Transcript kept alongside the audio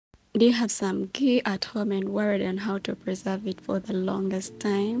Do you have some ghee at home and worried on how to preserve it for the longest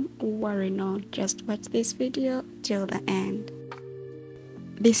time? Worry not, just watch this video till the end.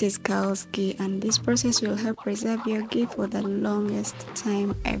 This is cow's ghee, and this process will help preserve your ghee for the longest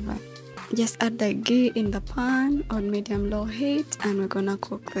time ever. Just add the ghee in the pan on medium-low heat and we're gonna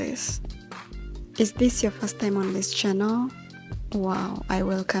cook this. Is this your first time on this channel? Wow, I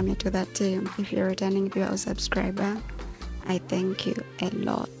welcome you to that team. If you're a returning viewer or subscriber, I thank you a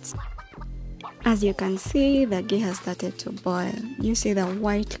lot. As you can see, the ghee has started to boil. You see the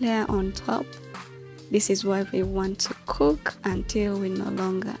white layer on top? This is why we want to cook until we no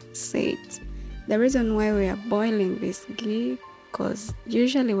longer see it. The reason why we are boiling this ghee, because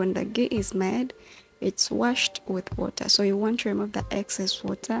usually when the ghee is made, it's washed with water. So you want to remove the excess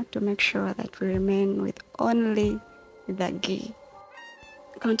water to make sure that we remain with only the ghee.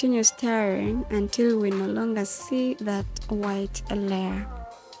 Continue stirring until we no longer see that white layer.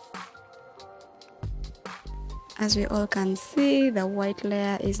 As we all can see, the white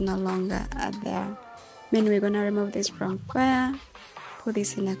layer is no longer there. Then we're gonna remove this from fire, put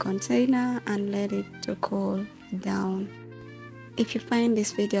this in a container and let it to cool down. If you find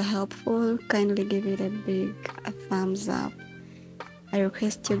this video helpful, kindly give it a big thumbs up. I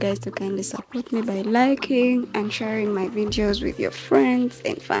request you guys to kindly support me by liking and sharing my videos with your friends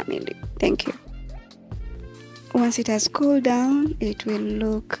and family. Thank you. Once it has cooled down, it will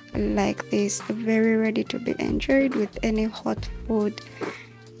look like this, very ready to be enjoyed with any hot food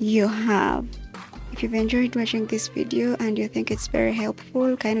you have. If you've enjoyed watching this video and you think it's very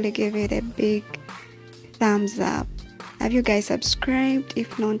helpful, kindly give it a big thumbs up. Have you guys subscribed?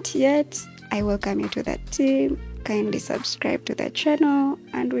 If not yet, I welcome you to that team. Kindly subscribe to the channel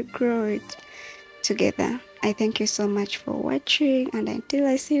and we grow it together. I thank you so much for watching, and until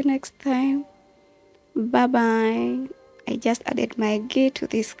I see you next time, bye bye. I just added my ghee to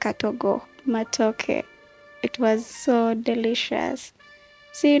this katogo matoke. It was so delicious.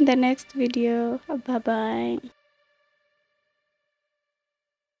 See you in the next video. Bye bye.